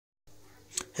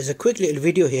There's a quick little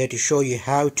video here to show you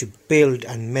how to build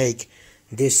and make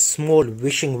this small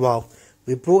wishing well.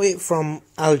 We brought it from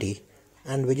Aldi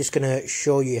and we're just going to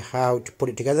show you how to put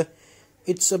it together.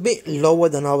 It's a bit lower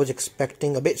than I was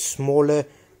expecting, a bit smaller,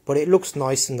 but it looks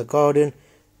nice in the garden.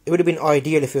 It would have been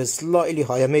ideal if it was slightly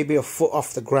higher, maybe a foot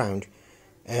off the ground.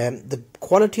 The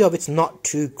quality of it's not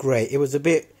too great. It was a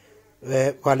bit,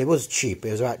 well, it was cheap.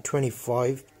 It was about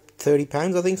 25, 30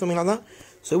 pounds, I think, something like that.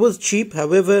 So it was cheap.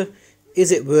 However, is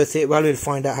it worth it? Well, we'll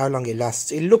find out how long it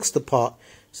lasts. It looks the part.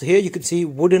 So here you can see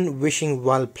wooden wishing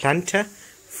well planter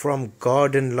from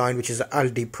Garden Line, which is an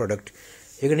Aldi product.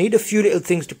 You're going to need a few little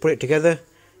things to put it together,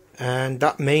 and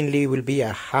that mainly will be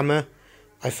a hammer.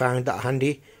 I found that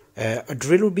handy. A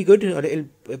drill would be good, a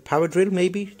little power drill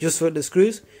maybe, just for the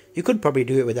screws. You could probably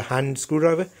do it with a hand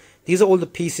screwdriver. These are all the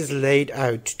pieces laid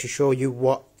out to show you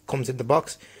what comes in the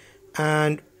box.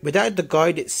 And without the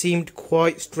guide, it seemed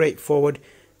quite straightforward.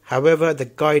 However, the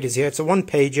guide is here. It's a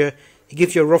one-pager. It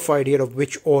gives you a rough idea of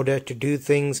which order to do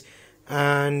things.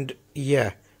 And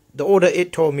yeah, the order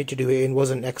it told me to do it in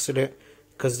wasn't excellent,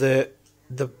 because the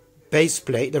base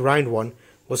plate, the round one,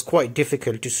 was quite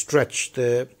difficult to stretch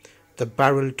the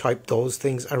barrel type, those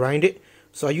things around it.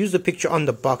 So I used the picture on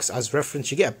the box as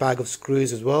reference. You get a bag of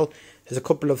screws as well. There's a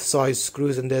couple of size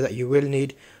screws in there that you will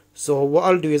need. So what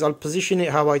I'll do is I'll position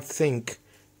it how I think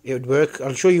it would work.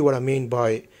 I'll show you what I mean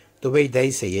by the way they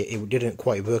say it. It didn't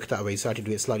quite work that way, so I had to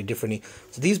do it slightly differently.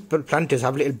 So these planters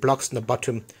have little blocks in the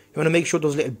bottom. You want to make sure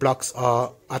those little blocks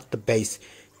are at the base,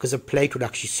 because a plate would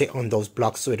actually sit on those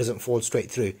blocks so it doesn't fall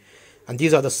straight through. And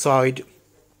these are the side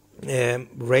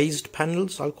raised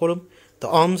panels, I'll call them. The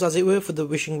arms, as it were, for the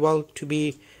wishing well to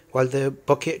be, well, the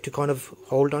bucket to kind of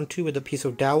hold onto with a piece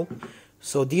of dowel.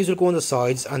 So these will go on the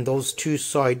sides, and those two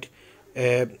side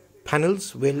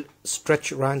panels will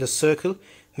stretch around a circle.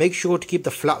 Make sure to keep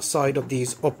the flat side of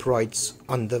these uprights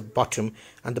on the bottom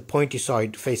and the pointy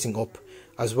side facing up,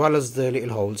 as well as the little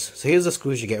holes. So here's the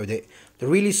screws you get with it. The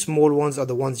really small ones are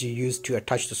the ones you use to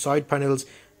attach the side panels,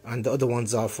 and the other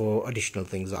ones are for additional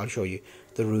things. I'll show you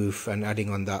the roof and adding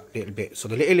on that little bit. So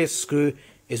the littlest screw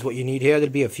is what you need here.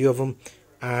 There'll be a few of them,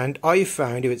 and I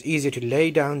found it was easier to lay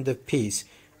down the piece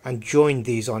and join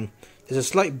these on. There's a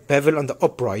slight bevel on the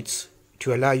uprights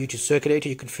to allow you to circulate it.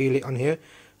 You can feel it on here,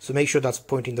 so make sure that's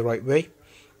pointing the right way.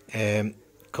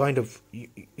 Kind of,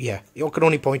 yeah, you can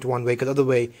only point one way, because the other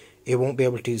way it won't be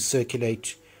able to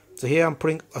circulate. So here I'm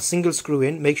putting a single screw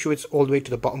in. Make sure it's all the way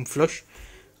to the bottom flush,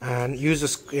 and use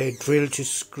a drill to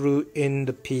screw in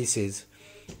the pieces.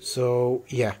 So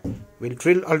yeah,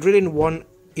 I'll drill in one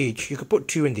each. You could put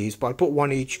two in these, but I'll put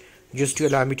one each just to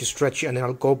allow me to stretch it, and then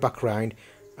I'll go back around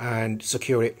and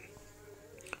secure it.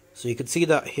 So you can see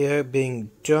that here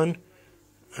being done,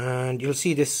 and you'll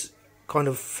see this kind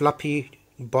of floppy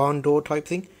barn door type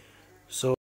thing.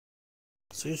 So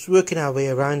just working our way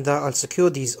around that. I'll secure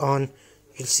these on.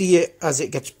 You'll see it as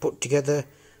it gets put together,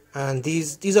 and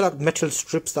these are like metal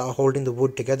strips that are holding the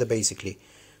wood together basically.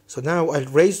 So now I'll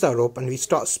raise that up and we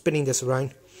start spinning this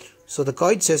around. So the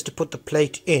guide says to put the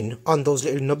plate in on those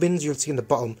little nubbins you'll see in the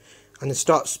bottom, and then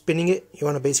start spinning it. You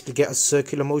want to basically get a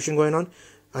circular motion going on,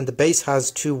 and the base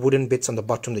has two wooden bits on the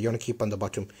bottom that you want to keep on the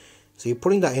bottom. So you're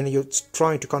putting that in, and you're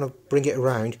trying to kind of bring it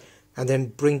around and then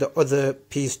bring the other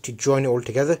piece to join it all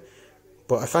together.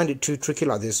 But I found it too tricky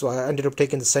like this, so I ended up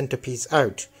taking the center piece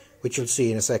out, which you'll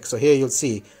see in a sec. So here you'll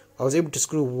see I was able to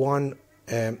screw one.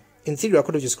 In theory I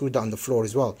could have just screwed that on the floor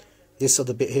as well, this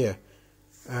other bit here,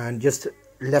 and just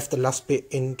left the last bit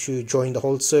in to join the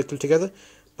whole circle together.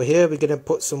 But here we're going to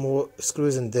put some more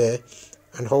screws in there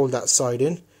and hold that side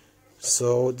in.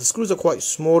 So the screws are quite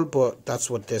small, but that's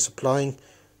what they're supplying.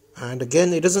 And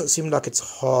again, it doesn't seem like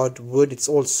it's hard wood, it's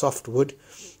all soft wood.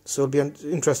 So it'll be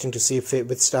interesting to see if it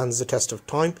withstands the test of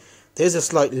time. There's a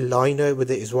slight liner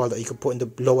with it as well that you can put in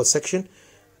the lower section.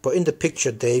 But in the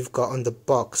picture they've got on the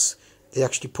box, they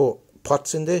actually put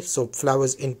pots in there. So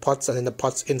flowers in pots, and then the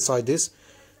pots inside this.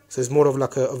 So it's more of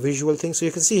like a visual thing. So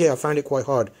you can see here I found it quite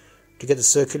hard to get the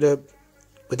circular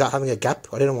without having a gap.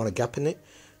 I didn't want a gap in it.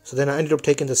 So then I ended up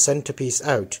taking the centerpiece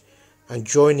out and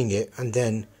joining it, and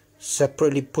then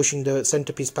separately pushing the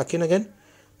centerpiece back in again.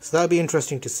 So that'll be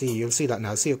interesting to see. You'll see that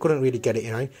now. See, I couldn't really get it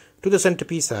in. I took the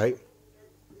centerpiece out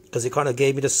because it kind of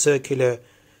gave me the circular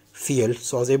feel,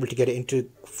 so I was able to get it into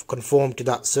conform to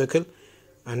that circle.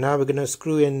 And now we're going to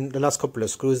screw in the last couple of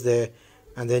screws there,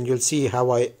 and then you'll see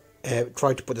how I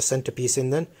try to put the centerpiece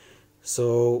in then.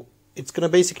 So it's going to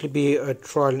basically be a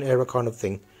trial and error kind of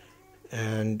thing.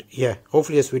 And yeah,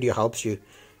 hopefully this video helps you.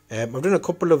 I've done a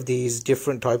couple of these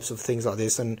different types of things like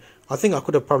this, and I think I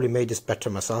could have probably made this better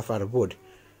myself out of wood.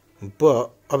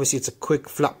 but obviously it's a quick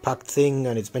flat pack thing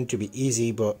and it's meant to be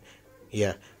easy. But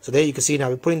yeah, so there you can see now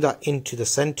we're putting that into the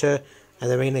center, and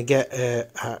then we're gonna get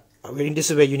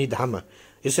this is where you need the hammer.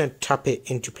 You're just gonna tap it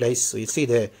into place. So you see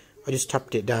there, I just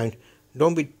tapped it down.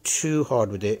 Don't be too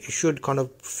hard with it. It should kind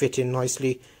of fit in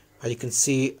nicely, as you can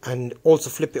see, and also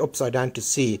flip it upside down to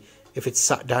see if it's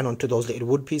sat down onto those little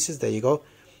wood pieces. There you go.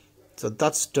 So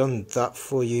that's done that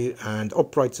for you, and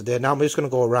uprights are there. Now I'm just going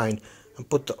to go around and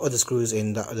put the other screws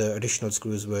in that the additional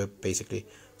screws were basically.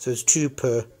 So it's 2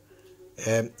 per.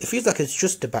 It feels like it's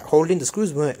just about holding. The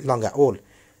screws weren't long at all.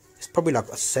 It's probably like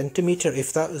a centimeter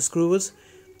if that the screw was.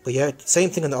 But yeah,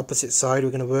 same thing on the opposite side. We're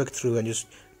going to work through and just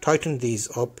tighten these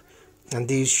up, and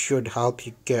these should help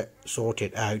you get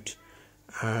sorted out.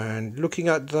 And looking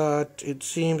at that, it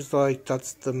seems like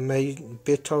that's the main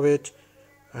bit of it.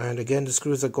 And again, the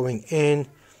screws are going in.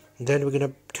 And then we're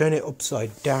going to turn it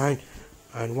upside down,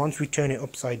 and once we turn it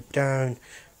upside down,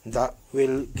 that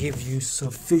will give you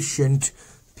sufficient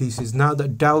pieces. Now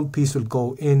that dowel piece will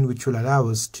go in, which will allow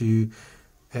us to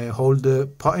hold the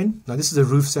pot in. Now this is the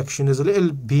roof section. There's a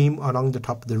little beam along the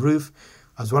top of the roof,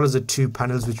 as well as the 2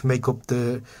 panels which make up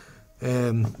the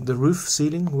roof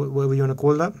ceiling, whatever you want to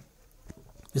call that.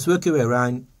 Just work your way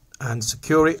around and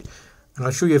secure it, and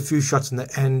I'll show you a few shots in the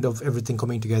end of everything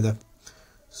coming together.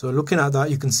 So looking at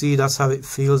that, you can see that's how it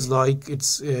feels like.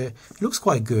 It looks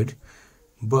quite good,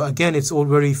 but again, it's all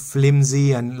very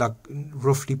flimsy and like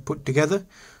roughly put together.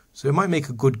 So it might make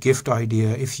a good gift idea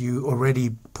if you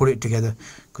already put it together,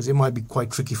 because it might be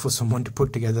quite tricky for someone to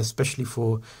put together, especially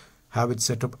for how it's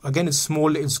set up. Again, it's small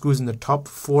little screws in the top.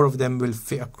 4 of them will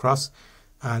fit across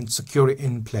and secure it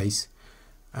in place.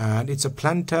 And it's a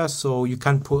planter, so you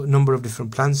can put a number of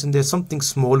different plants in there. Something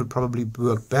small would probably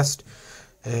work best.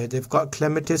 They've got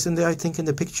clematis in there, I think, in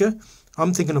the picture.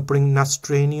 I'm thinking of putting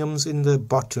nasturtiums in the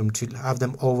bottom to have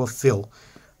them overfill.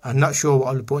 I'm not sure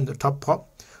what I'll put in the top pot.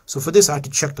 So for this, I had to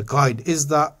check the guide. Is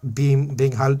that beam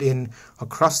being held in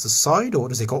across the side, or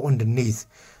does it go underneath?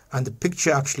 And the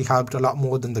picture actually helped a lot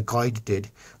more than the guide did.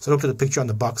 So I looked at the picture on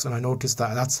the box, and I noticed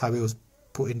that that's how it was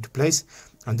put into place.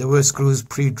 And there were screws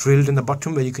pre-drilled in the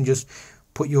bottom where you can just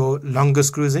put your longer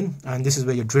screws in, and this is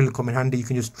where your drill come in handy. You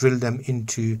can just drill them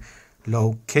into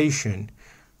location.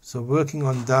 So working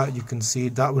on that, you can see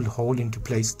that will hold into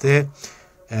place there,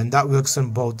 and that works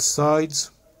on both sides.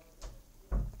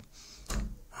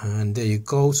 And there you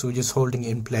go. So we're just holding it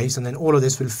in place, and then all of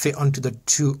this will fit onto the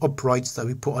 2 uprights that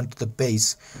we put onto the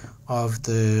base of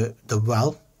the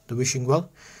well, the wishing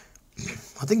well.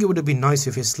 I think it would have been nice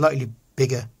if it's slightly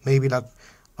bigger, maybe like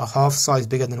a half size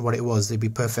bigger than what it was. They'd be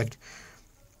perfect.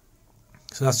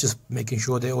 So that's just making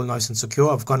sure they're all nice and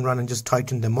secure. I've gone around and just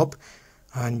tightened them up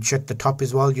and checked the top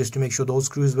as well, just to make sure those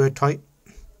screws were tight.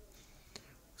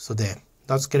 So there,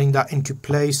 that's getting that into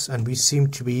place, and we seem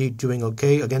to be doing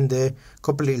okay. Again, there a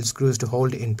couple little screws to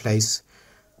hold it in place,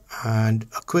 and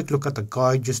a quick look at the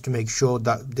guide just to make sure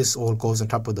that this all goes on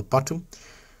top of the bottom.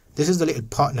 This is the little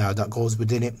pot now that goes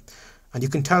within it. And you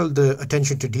can tell the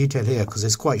attention to detail here, because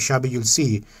it's quite shabby. You'll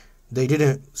see they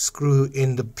didn't screw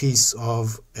in the piece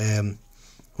of,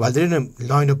 well, they didn't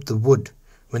line up the wood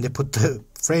when they put the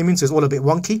frame in, so it's all a bit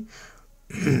wonky.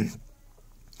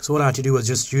 So all I had to do was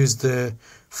just use the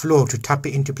floor to tap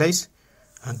it into place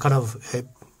and kind of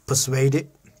persuade it.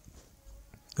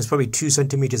 It's probably 2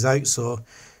 centimeters out, so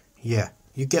yeah,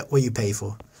 you get what you pay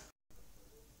for.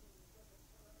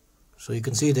 So you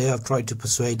can see there, I've tried to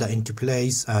persuade that into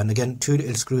place, and again, 2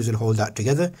 little screws will hold that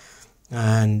together.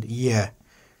 And yeah,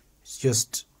 it's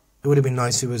just, it would have been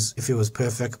nice if it was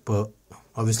perfect, but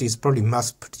obviously it's probably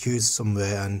mass produced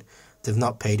somewhere and they've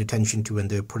not paid attention to when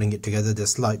they're putting it together. There's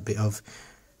a slight bit of,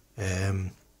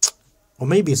 or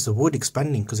maybe it's the wood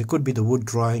expanding, because it could be the wood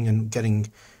drying and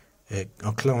getting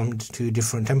acclimated to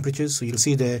different temperatures. So you'll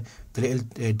see there, the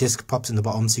little disc pops in the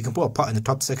bottom, so you can put a pot in the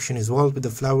top section as well with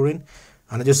the flower in.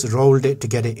 And I just rolled it to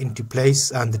get it into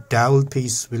place, and the dowel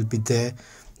piece will be there.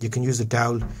 You can use the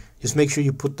dowel. Just make sure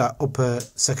you put that upper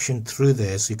section through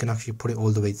there, so you can actually put it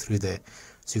all the way through there.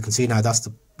 So you can see now that's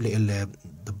the little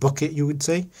the bucket, you would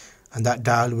say, and that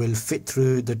dowel will fit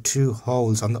through the 2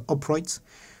 holes on the uprights.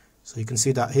 So you can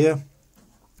see that here.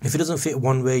 If it doesn't fit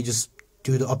one way, just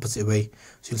do the opposite way.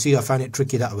 So you'll see I found it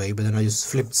tricky that way, but then I just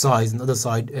flipped sides, and the other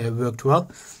side worked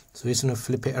well. So we're just going to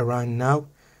flip it around now,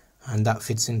 and that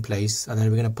fits in place. And then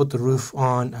we're going to put the roof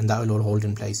on, and that will all hold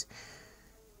in place.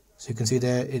 So you can see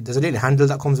there, there's a little handle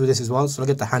that comes with this as well. So I'll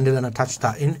get the handle and attach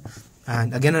that in.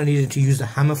 And again, I needed to use the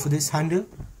hammer for this handle,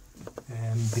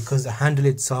 because the handle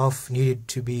itself needed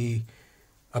to be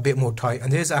a bit more tight.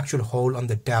 And there's an actual hole on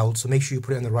the dowel, so make sure you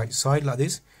put it on the right side like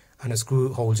this, and a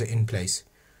screw holds it in place.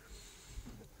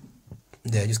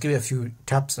 there, just give it a few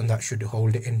taps and that should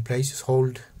hold it in place. Just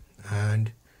hold,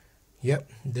 and yep,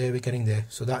 there we're getting there.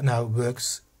 So that now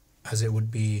works as it would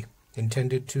be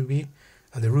intended to be,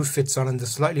 and the roof fits on, and the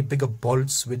slightly bigger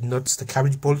bolts with nuts, the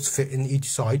carriage bolts, fit in each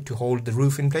side to hold the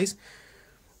roof in place.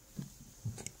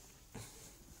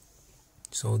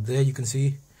 So there you can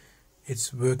see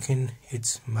it's working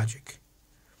its magic.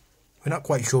 We're not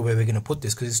quite sure where we're going to put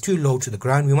this because it's too low to the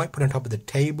ground. We might put it on top of the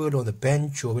table or the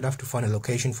bench, or we'll have to find a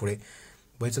location for it.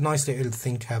 But it's a nice little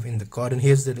thing to have in the garden.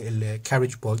 Here's the little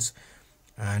carriage bolts,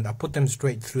 and I put them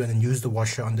straight through and then use the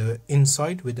washer on the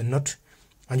inside with the nut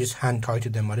and just hand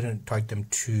tighten them. I didn't tighten them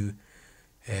too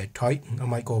tight. I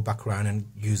might go back around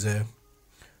and use a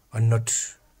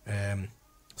nut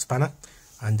spanner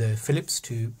and the Phillips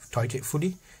to tighten it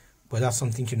fully, but that's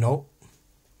something to know.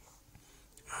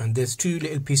 And there's two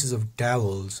little pieces of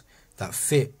dowels that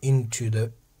fit into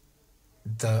the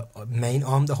main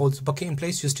arm that holds the bucket in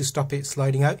place, just to stop it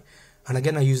sliding out. And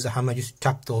again, I use the hammer just to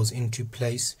tap those into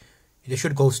place. They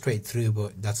should go straight through,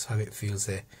 but that's how it feels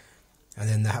there. And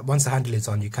then once the handle is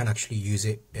on, you can actually use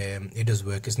it. It does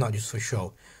work. It's not just for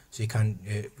show, so you can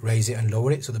raise it and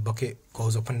lower it so the bucket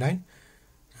goes up and down.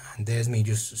 And there's me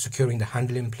just securing the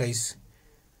handle in place,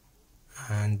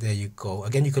 and there you go.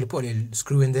 Again, you could put a little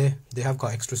screw in there. They have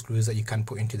got extra screws that you can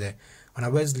put into there, and I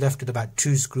was left with about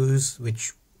 2 screws,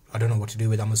 which I don't know what to do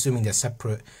with. I'm assuming they're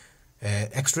separate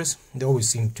extras. They always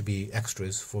seem to be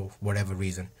extras for whatever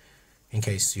reason, in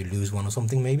case you lose one or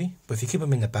something maybe. But if you keep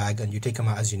them in the bag and you take them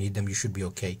out as you need them, you should be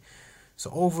okay. So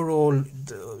overall,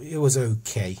 it was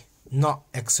okay, not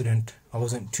excellent. I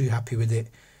wasn't too happy with it,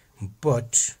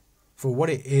 but for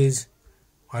what it is,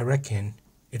 I reckon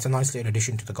it's a nice little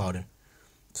addition to the garden.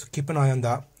 So keep an eye on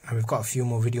that, and we've got a few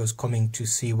more videos coming to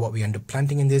see what we end up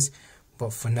planting in this.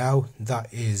 But for now,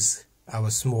 that is our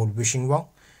small wishing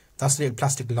well. That's the little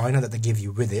plastic liner that they give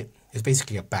you with it. It's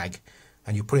basically a bag,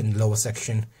 and you put it in the lower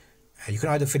section. You can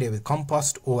either fill it with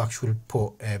compost or actually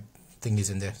put thingies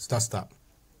in there. So that's that.